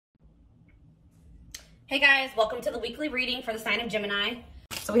Hey guys, welcome to the weekly reading for the sign of Gemini.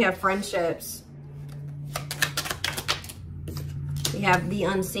 So we have friendships. We have the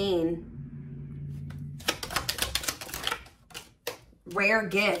unseen. Rare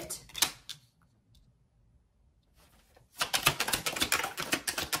gift.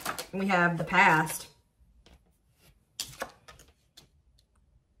 We have the past.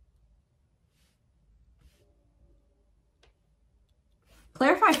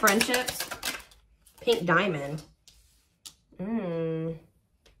 Clarify friendships. Pink diamond. A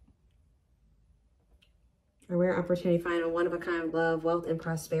rare opportunity to find a one-of-a-kind love, wealth, and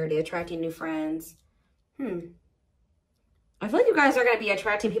prosperity. Attracting new friends. I feel like you guys are going to be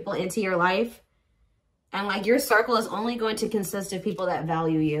attracting people into your life. And like your circle is only going to consist of people that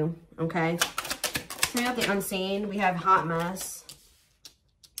value you. Okay. So we have the unseen. We have hot mess.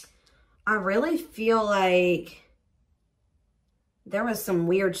 I really feel like there was some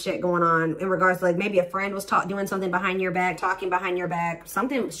weird shit going on in regards to like maybe a friend was doing something behind your back, talking behind your back.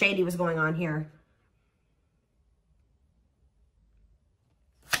 Something shady was going on here.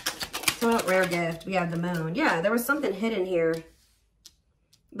 So rare gift. We have the moon. Yeah, there was something hidden here.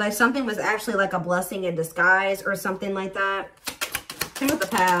 Like something was actually like a blessing in disguise or something like that. Same with the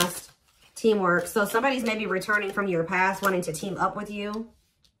past. Teamwork. So somebody's maybe returning from your past, wanting to team up with you.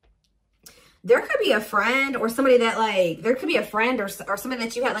 There could be a friend or somebody that like, there could be a friend or somebody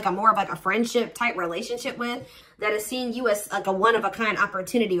that you had like a more of like a friendship type relationship with that is seeing you as like a one-of-a-kind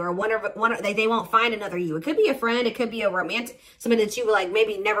opportunity or they won't find another you. It could be a friend. It could be a romantic, somebody that you like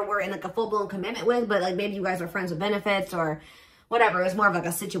maybe never were in like a full-blown commitment with, but like maybe you guys are friends with benefits or whatever. It's more of like a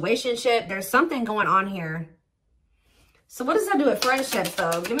situationship. There's something going on here. So what does that do with friendships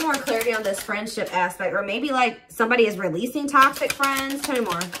though? Give me more clarity on this friendship aspect. Or maybe like somebody is releasing toxic friends. Tell me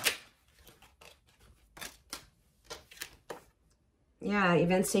more. Yeah,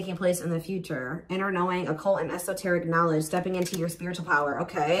 events taking place in the future. Inner knowing, occult and esoteric knowledge. Stepping into your spiritual power.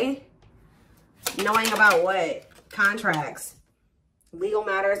 Okay. Knowing about what? Contracts. Legal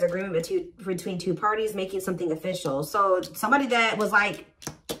matters. Agreement between two parties. Making something official. So somebody that was like,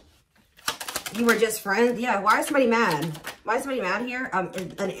 you were just friends. Yeah, why is somebody mad? Why is somebody mad here?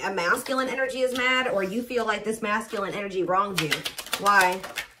 A masculine energy is mad, or you feel like this masculine energy wronged you. Why?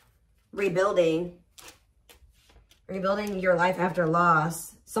 Rebuilding. Rebuilding your life after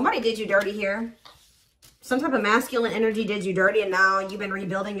loss. Somebody did you dirty here. Some type of masculine energy did you dirty, and now you've been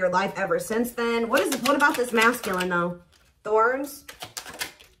rebuilding your life ever since then. What about this masculine though? Thorns.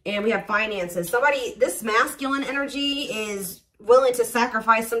 And we have finances. Somebody, this masculine energy is willing to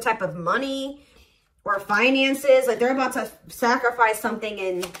sacrifice some type of money or finances. Like they're about to sacrifice something,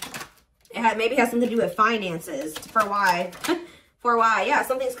 and it maybe has something to do with finances. For why? For why? Yeah,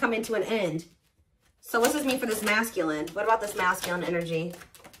 something's coming to an end. So what's this mean for this masculine? What about this masculine energy?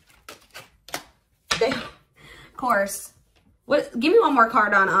 Of course. Give me one more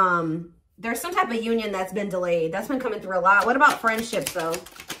card on, there's some type of union that's been delayed. That's been coming through a lot. What about friendships though?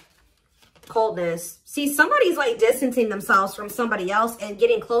 Coldness. See, somebody's like distancing themselves from somebody else and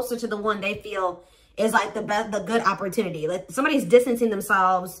getting closer to the one they feel is like the good opportunity. Like somebody's distancing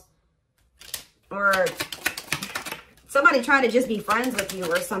themselves, or somebody trying to just be friends with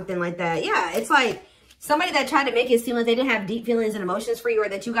you or something like that. Yeah, it's like somebody that tried to make it seem like they didn't have deep feelings and emotions for you, or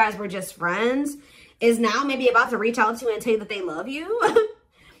that you guys were just friends, is now maybe about to reach out to you and tell you that they love you.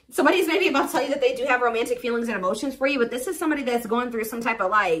 Somebody's maybe about to tell you that they do have romantic feelings and emotions for you, but this is somebody that's going through some type of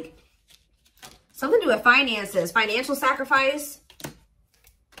like, something to do with finances, financial sacrifice.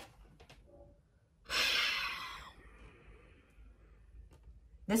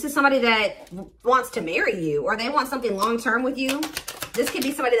 This is somebody that wants to marry you, or they want something long-term with you. This could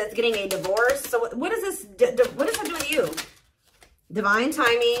be somebody that's getting a divorce. So what does this, what does that do with you? Divine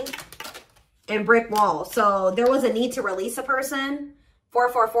timing and brick wall. So there was a need to release a person.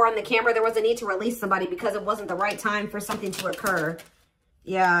 444 on the camera. There was a need to release somebody because it wasn't the right time for something to occur.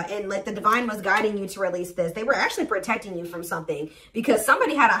 Yeah, and like the divine was guiding you to release this. They were actually protecting you from something because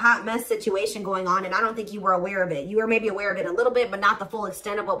somebody had a hot mess situation going on, and I don't think you were aware of it. You were maybe aware of it a little bit, but not the full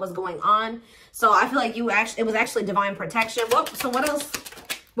extent of what was going on. So I feel like it was actually divine protection. So what else?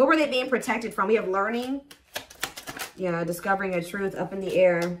 What were they being protected from? We have learning. Yeah, discovering a truth up in the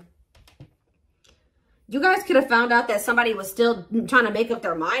air. You guys could have found out that somebody was still trying to make up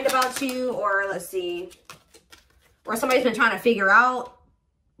their mind about you, or let's see, or somebody's been trying to figure out,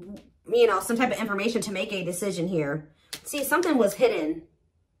 you know, some type of information to make a decision here. See, something was hidden.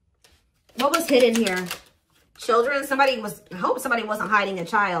 What was hidden here? Children. I hope somebody wasn't hiding a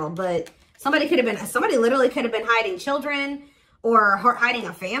child, but somebody literally could have been hiding children or hiding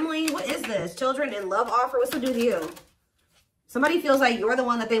a family. What is this? Children in love offer. What's to do with you? Somebody feels like you're the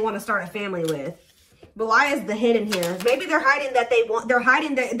one that they want to start a family with. But why is the hidden here? Maybe they're hiding that they're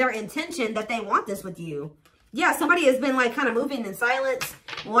hiding their intention that they want this with you. Yeah, somebody has been like kind of moving in silence,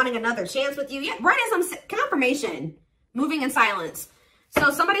 wanting another chance with you. Yeah, right as I'm confirmation, moving in silence. So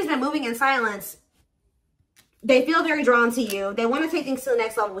somebody's been moving in silence. They feel very drawn to you. They want to take things to the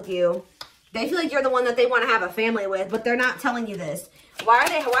next level with you. They feel like you're the one that they want to have a family with, but they're not telling you this. Why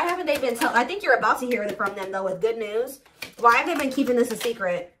haven't they been telling? I think you're about to hear it from them though with good news. Why have they been keeping this a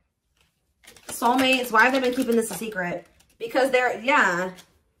secret? Soulmates, why have they been keeping this a secret? Because yeah.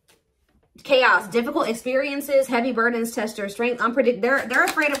 Chaos, difficult experiences, heavy burdens, test your strength, unpredictable. They're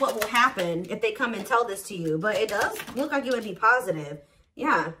afraid of what will happen if they come and tell this to you, but it does look like it would be positive.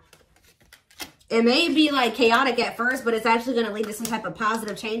 Yeah. It may be like chaotic at first, but it's actually going to lead to some type of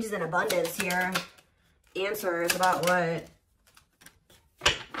positive changes and abundance here. Answers about what?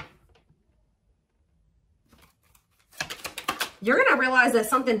 You're going to realize that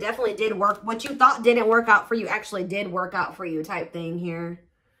something definitely did work. What you thought didn't work out for you actually did work out for you type thing here.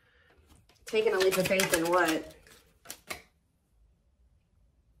 Taking a leap of faith in what?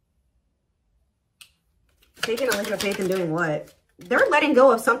 Taking a leap of faith in doing what? They're letting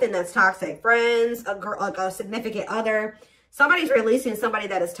go of something that's toxic. Friends, a girl, like a significant other. Somebody's releasing somebody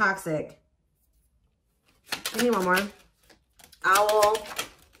that is toxic. Give me one more. Owl.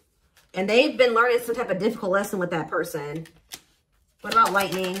 And they've been learning some type of difficult lesson with that person. What about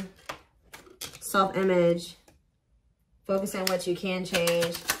lightning? Self-image. Focus on what you can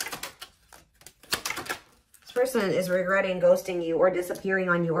change. This person is regretting ghosting you or disappearing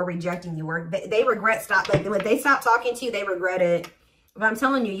on you or rejecting you, or they regret when they stop talking to you, they regret it. But I'm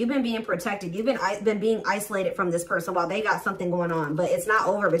telling you, you've been being protected. You've been being isolated from this person while they got something going on, but it's not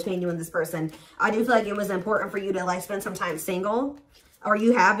over between you and this person. I do feel like it was important for you to like spend some time single, or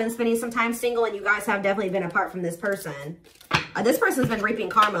you have been spending some time single, and you guys have definitely been apart from this person. This person's been reaping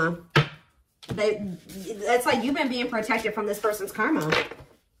karma. It's like you've been being protected from this person's karma.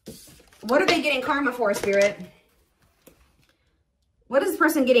 What are they getting karma for, Spirit? What is this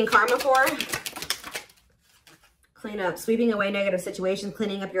person getting karma for? Clean up. Sweeping away negative situations.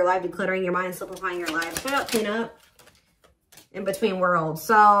 Cleaning up your life. Decluttering your mind. Simplifying your life. Clean up. In between worlds.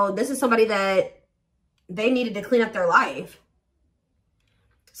 So this is somebody that they needed to clean up their life.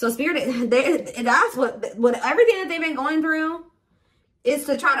 So Spirit, that's what everything that they've been going through is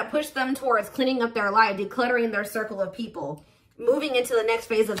to try to push them towards cleaning up their life. Decluttering their circle of people. Moving into the next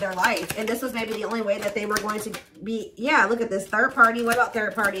phase of their life. And this was maybe the only way that they were going to be. Yeah, look at this. Third party. What about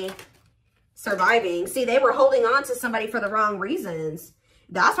third party? Surviving. See, they were holding on to somebody for the wrong reasons.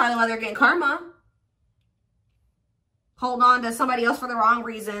 That's probably why they're getting karma. Hold on to somebody else for the wrong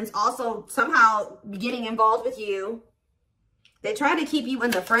reasons. Also, somehow getting involved with you. They try to keep you in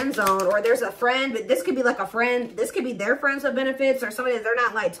the friend zone. Or there's a friend. But this could be like a friend. This could be their friends with benefits. Or somebody that they're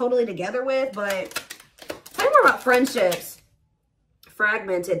not like totally together with. But tell me more about friendships.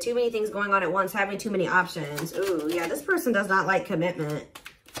 Fragmented, too many things going on at once, having too many options. Ooh, yeah, this person does not like commitment.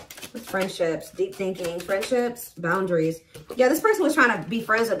 With friendships, deep thinking, friendships, boundaries. Yeah, this person was trying to be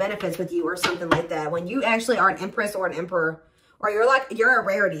friends with benefits with you or something like that. When you actually are an empress or an emperor, or you're a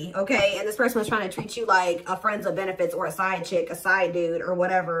rarity, okay? And this person was trying to treat you like a friends with benefits or a side chick, a side dude, or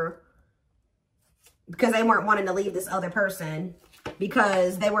whatever. Because they weren't wanting to leave this other person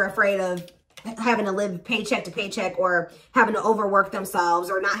because they were afraid of having to live paycheck to paycheck, or having to overwork themselves,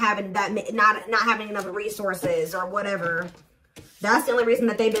 or not having not having enough resources or whatever. That's the only reason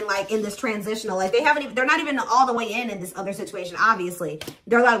that they've been like in this transitional. Like they're not even all the way in this other situation. Obviously,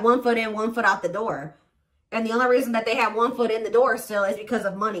 they're like 1 foot in, 1 foot out the door, and the only reason that they have 1 foot in the door still is because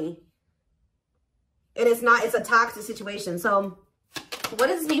of money. And it's a toxic situation. So, what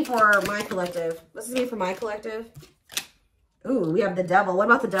does this mean for my collective? What does this mean for my collective? Ooh, we have the devil. What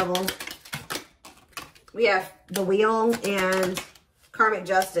about the devil? We have the wheel and karmic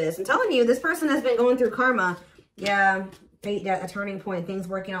justice. I'm telling you, this person has been going through karma. Yeah, fate, a turning point, things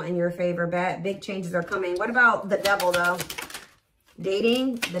working out in your favor. Big changes are coming. What about the devil, though?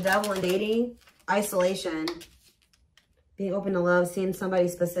 Dating, the devil and dating, isolation, being open to love, seeing somebody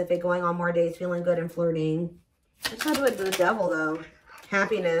specific, going on more dates, feeling good and flirting. What's that with the devil, though?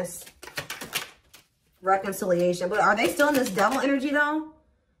 Happiness, reconciliation. But are they still in this devil energy, though?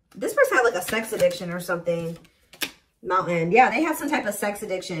 This person had like a sex addiction or something. Mountain. Yeah, they have some type of sex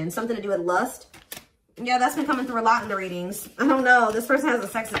addiction. Something to do with lust. Yeah, that's been coming through a lot in the readings. I don't know. This person has a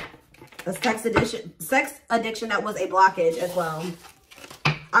sex addiction that was a blockage as well.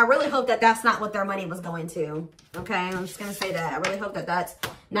 I really hope that that's not what their money was going to. Okay, I'm just going to say that. I really hope that that's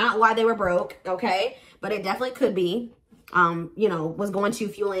not why they were broke. Okay, but it definitely could be, you know, was going to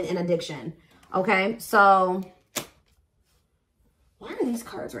fueling an addiction. Okay, so why are these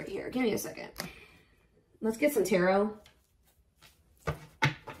cards right here? Give me a second. Let's get some tarot.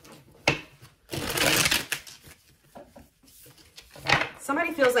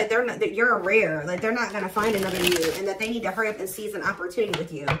 Somebody feels like they're not, that you're a rare, like they're not going to find another you, and that they need to hurry up and seize an opportunity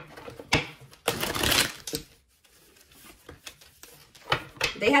with you.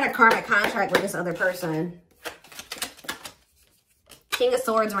 They had a karmic contract with this other person. King of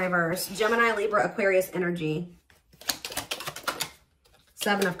Swords in reverse. Gemini, Libra, Aquarius energy.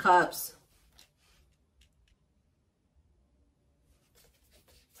 Seven of Cups.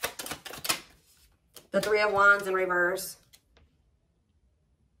 The Three of Wands in reverse.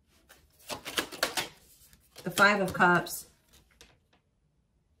 The Five of Cups.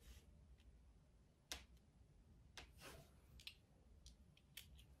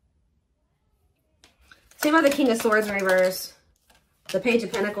 Same about the King of Swords in reverse. The Page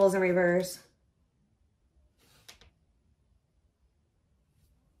of Pentacles in reverse.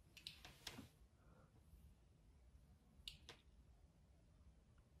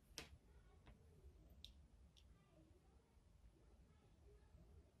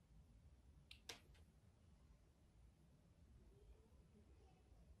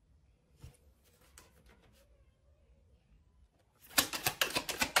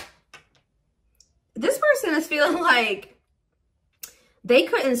 This person is feeling like they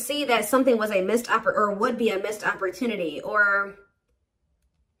couldn't see that something was a missed or would be a missed opportunity, or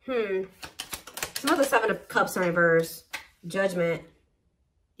some of the Seven of Cups in reverse. Judgment.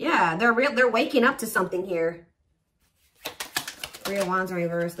 Yeah, they're waking up to something here. Three of Wands in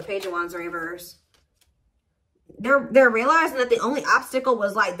reverse. The Page of Wands in reverse. They're realizing that the only obstacle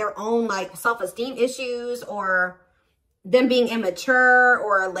was like their own like self-esteem issues, or them being immature,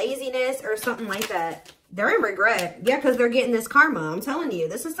 or laziness, or something like that. They're in regret. Yeah, because they're getting this karma. I'm telling you,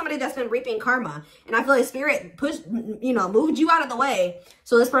 this is somebody that's been reaping karma. And I feel like Spirit moved you out of the way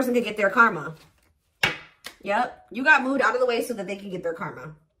so this person could get their karma. Yep. You got moved out of the way so that they can get their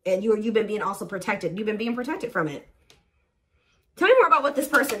karma. And you've been being also protected. You've been being protected from it. Tell me more about what this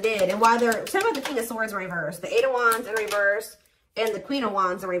person did and why they're... Tell me about the King of Swords in reverse. The Eight of Wands in reverse. And the Queen of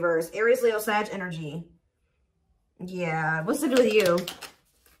Wands in reverse. Aries, Leo, Sag energy. Yeah. What's to do with you?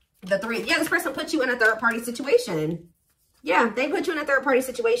 The three. Yeah, this person put you in a third-party situation. Yeah, they put you in a third-party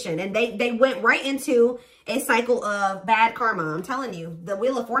situation. And they went right into a cycle of bad karma. I'm telling you. The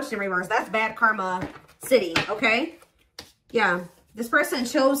Wheel of Fortune in reverse. That's bad karma city. Okay? Yeah. This person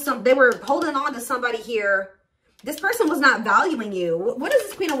chose some... They were holding on to somebody here. This person was not valuing you. What is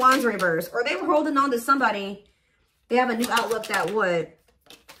this Queen of Wands in reverse? Or they were holding on to somebody. They have a new outlook that would.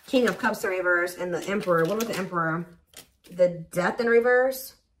 King of Cups in reverse and the Emperor. What was the Emperor? The Death in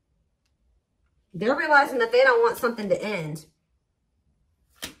reverse. They're realizing that they don't want something to end.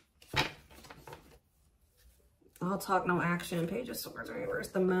 All talk, no action. Page of Swords in reverse.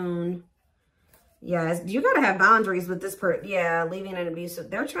 The Moon. Yes, you got to have boundaries with this person. Yeah, leaving an abusive.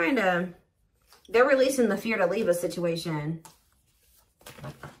 They're trying to... They're releasing the fear to leave a situation.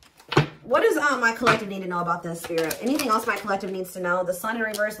 What does my collective need to know about this, Spirit? Anything else my collective needs to know? The Sun in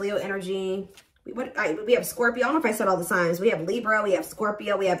reverse, Leo energy. We have Scorpio. I don't know if I said all the signs. We have Libra. We have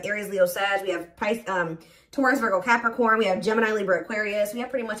Scorpio. We have Aries, Leo, Sag. We have Taurus, Virgo, Capricorn. We have Gemini, Libra, Aquarius. We have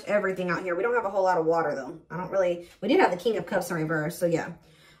pretty much everything out here. We don't have a whole lot of water, though. We did have the King of Cups in reverse, so yeah.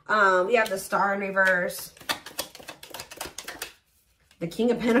 We have the Star in reverse. The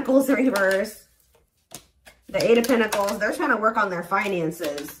King of Pentacles in reverse. The Eight of Pentacles. They're trying to work on their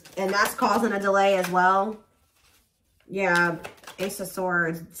finances. And that's causing a delay as well. Yeah. Ace of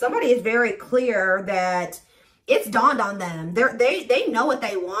Swords. Somebody is very clear that it's dawned on them. They know what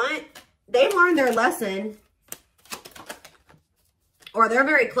they want. They learned their lesson. Or they're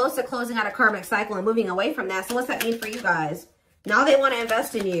very close to closing out a karmic cycle and moving away from that. So what's that mean for you guys? Now they want to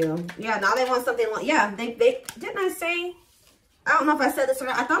invest in you. Yeah, now they want something. Yeah, they didn't I say... I don't know if I said this or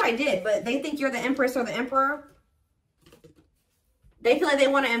not. I thought I did, but they think you're the Empress or the Emperor. They feel like they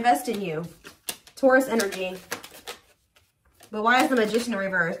want to invest in you. Taurus energy. But why is the Magician in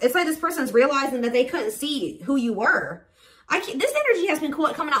reverse? It's like this person's realizing that they couldn't see who you were. This energy has been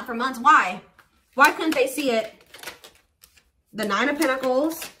coming out for months. Why? Why couldn't they see it? The Nine of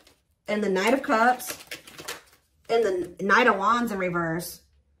Pentacles and the Knight of Cups and the Knight of Wands in reverse.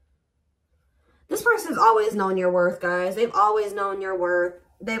 This person's always known your worth, guys. They've always known your worth.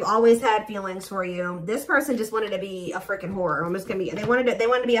 They've always had feelings for you. This person just wanted to be a freaking whore. They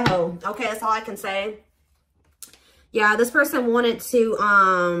wanted to be a hoe. Okay, that's all I can say. Yeah, this person wanted to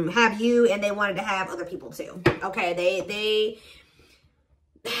have you, and they wanted to have other people too. Okay,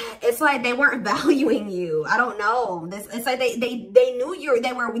 it's like they weren't valuing you. I don't know. It's like they knew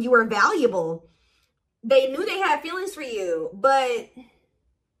you were valuable. They knew they had feelings for you, but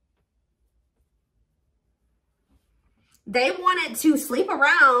They wanted to sleep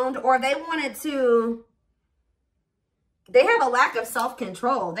around, or they wanted to, they have a lack of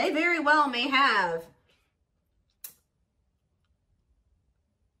self-control. They very well may have.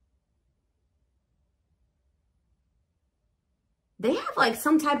 They have like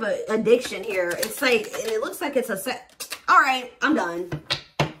some type of addiction here. It's like, and it looks like it's a set. All right, I'm done.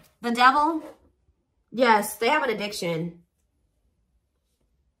 The devil. Yes, they have an addiction.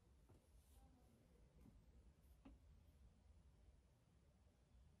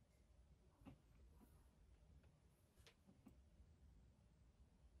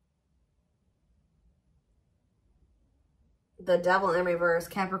 The devil in reverse,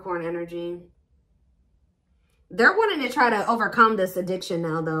 Capricorn energy. They're wanting to try to overcome this addiction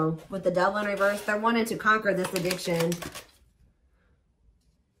now, though. With the devil in reverse, they're wanting to conquer this addiction.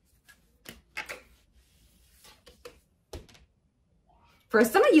 For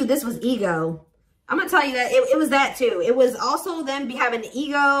some of you, this was ego. I'm going to tell you that it was that too. It was also them having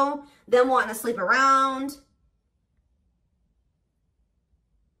ego, them wanting to sleep around.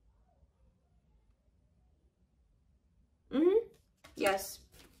 Yes.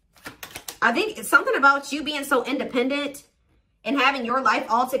 I think it's something about you being so independent and having your life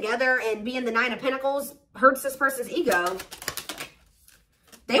all together and being the Nine of Pentacles hurts this person's ego.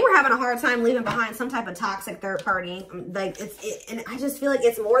 They were having a hard time leaving behind some type of toxic third party. Like and I just feel like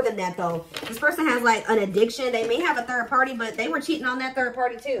it's more than that though. This person has like an addiction. They may have a third party, but they were cheating on that third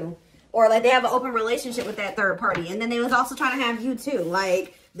party too. Or like they have an open relationship with that third party. And then they was also trying to have you too.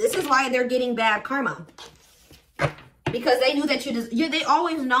 Like this is why they're getting bad karma. Because they knew that they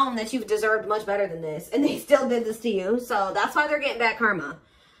always known that you deserved much better than this. And they still did this to you. So that's why they're getting bad karma.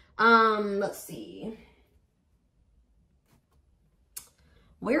 Let's see.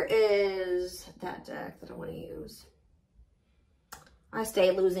 Where is that deck that I want to use? I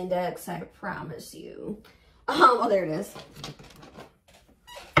stay losing decks, I promise you. Oh, there it is.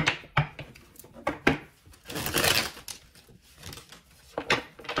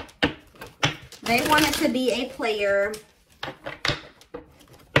 They wanted to be a player.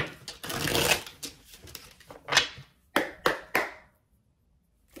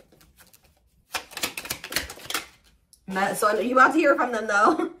 So you're about to hear from them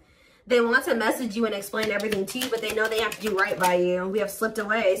though. They want to message you and explain everything to you, but they know they have to do right by you. We have slipped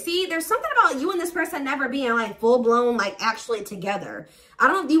away. See, there's something about you and this person never being like full blown, like actually together. I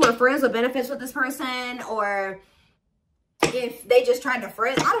don't know if you were friends with benefits with this person or if they just tried to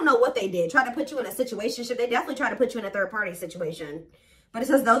friend. I don't know what they did. Tried to put you in a situationship. They definitely tried to put you in a third party situation. But it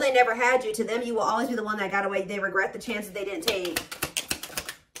says, though they never had you, to them, you will always be the one that got away. They regret the chances they didn't take.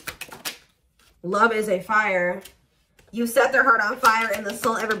 Love is a fire. You set their heart on fire and the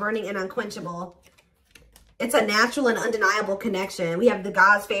soul ever burning and unquenchable. It's a natural and undeniable connection. We have the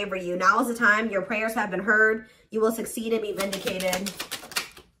gods favor you. Now is the time. Your prayers have been heard. You will succeed and be vindicated.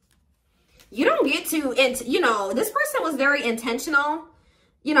 You don't get to, you know, this person was very intentional,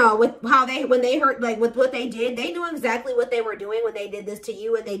 you know, with how when they heard, like with what they did, they knew exactly what they were doing when they did this to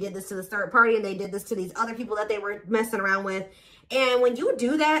you and they did this to the third party and they did this to these other people that they were messing around with. And when you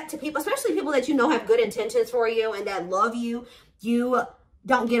do that to people, especially people that you know have good intentions for you and that love you, you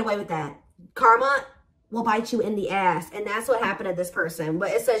don't get away with that. Karma will bite you in the ass. And that's what happened to this person.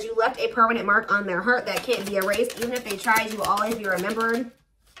 But it says you left a permanent mark on their heart that can't be erased. Even if they tried, you will always be remembered.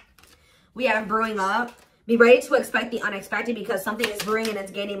 We have brewing up. Be ready to expect the unexpected because something is brewing and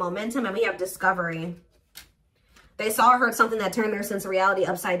it's gaining momentum. And we have discovery. They saw or heard something that turned their sense of reality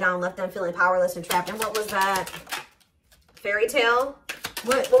upside down, left them feeling powerless and trapped. And what was that? Fairy tale?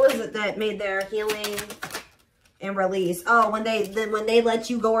 What was it that made their healing and release? Oh, when they let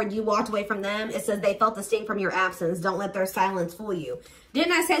you go or you walked away from them, it says they felt the sting from your absence. Don't let their silence fool you.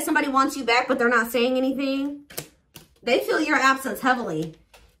 Didn't I say somebody wants you back, but they're not saying anything? They feel your absence heavily.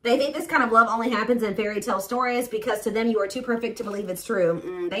 They think this kind of love only happens in fairy tale stories because to them you are too perfect to believe it's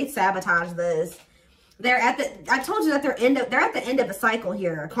true. They sabotage this. I told you that they're at the end of a cycle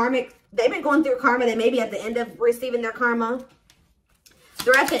here. Karmic. They've been going through karma. They may be at the end of receiving their karma.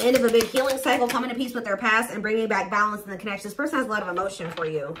 They're at the end of a big healing cycle, coming to peace with their past and bringing back balance in the connection. This person has a lot of emotion for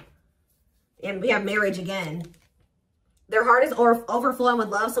you. And we have marriage again. Their heart is overflowing with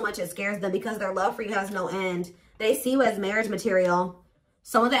love so much it scares them because their love for you has no end. They see you as marriage material.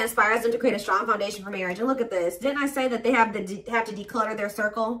 Someone that inspires them to create a strong foundation for marriage. And look at this. Didn't I say that they have to declutter their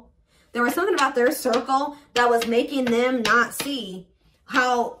circle? There was something about their circle that was making them not see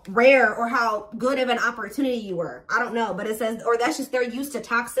how rare or how good of an opportunity you were. I don't know, but it says, or that's just they're used to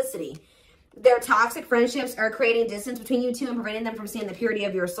toxicity. Their toxic friendships are creating distance between you two and preventing them from seeing the purity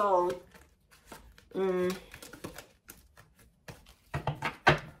of your soul. One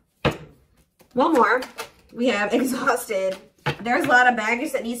more. We have exhausted. There's a lot of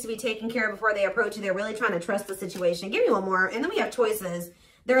baggage that needs to be taken care of before they approach you. They're really trying to trust the situation. Give me one more. And then we have choices.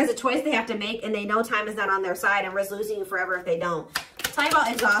 There is a choice they have to make, and they know time is not on their side and risk losing you forever if they don't. Tell you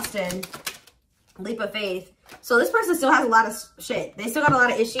about exhausted. Leap of faith. So this person still has a lot of shit. They still got a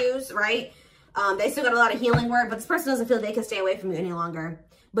lot of issues, right? They still got a lot of healing work, but this person doesn't feel they can stay away from you any longer.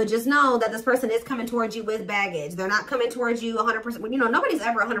 But just know that this person is coming towards you with baggage. They're not coming towards you 100%. You know, nobody's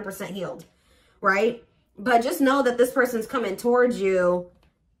ever 100% healed, right? But just know that this person's coming towards you.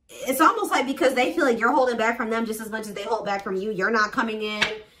 It's almost like because they feel like you're holding back from them just as much as they hold back from you. You're not coming in.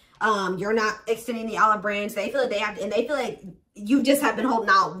 You're not extending the olive branch. They feel like they have to, and they feel like you just have been holding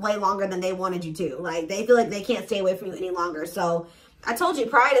out way longer than they wanted you to. Like, they feel like they can't stay away from you any longer. So I told you,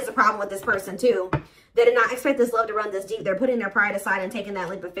 pride is a problem with this person too. They did not expect this love to run this deep. They're putting their pride aside and taking that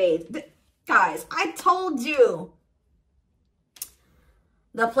leap of faith. Guys, I told you.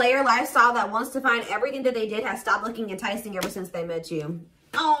 The player lifestyle that wants to find everything that they did has stopped looking enticing ever since they met you.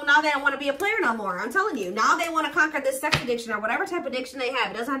 Oh, now they don't want to be a player no more. I'm telling you. Now they want to conquer this sex addiction or whatever type of addiction they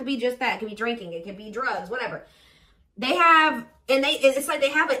have. It doesn't have to be just that. It could be drinking. It could be drugs, whatever. They have, and it's like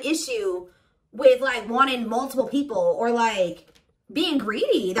they have an issue with like wanting multiple people or like being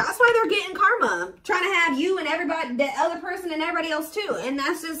greedy. That's why they're getting karma. Trying to have you and everybody, the other person and everybody else too. And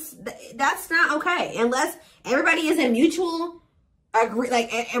that's just, that's not okay. Unless everybody is in mutual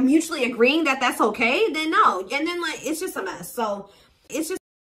mutually agreeing that that's okay, then no. And then like, it's just a mess. So it's just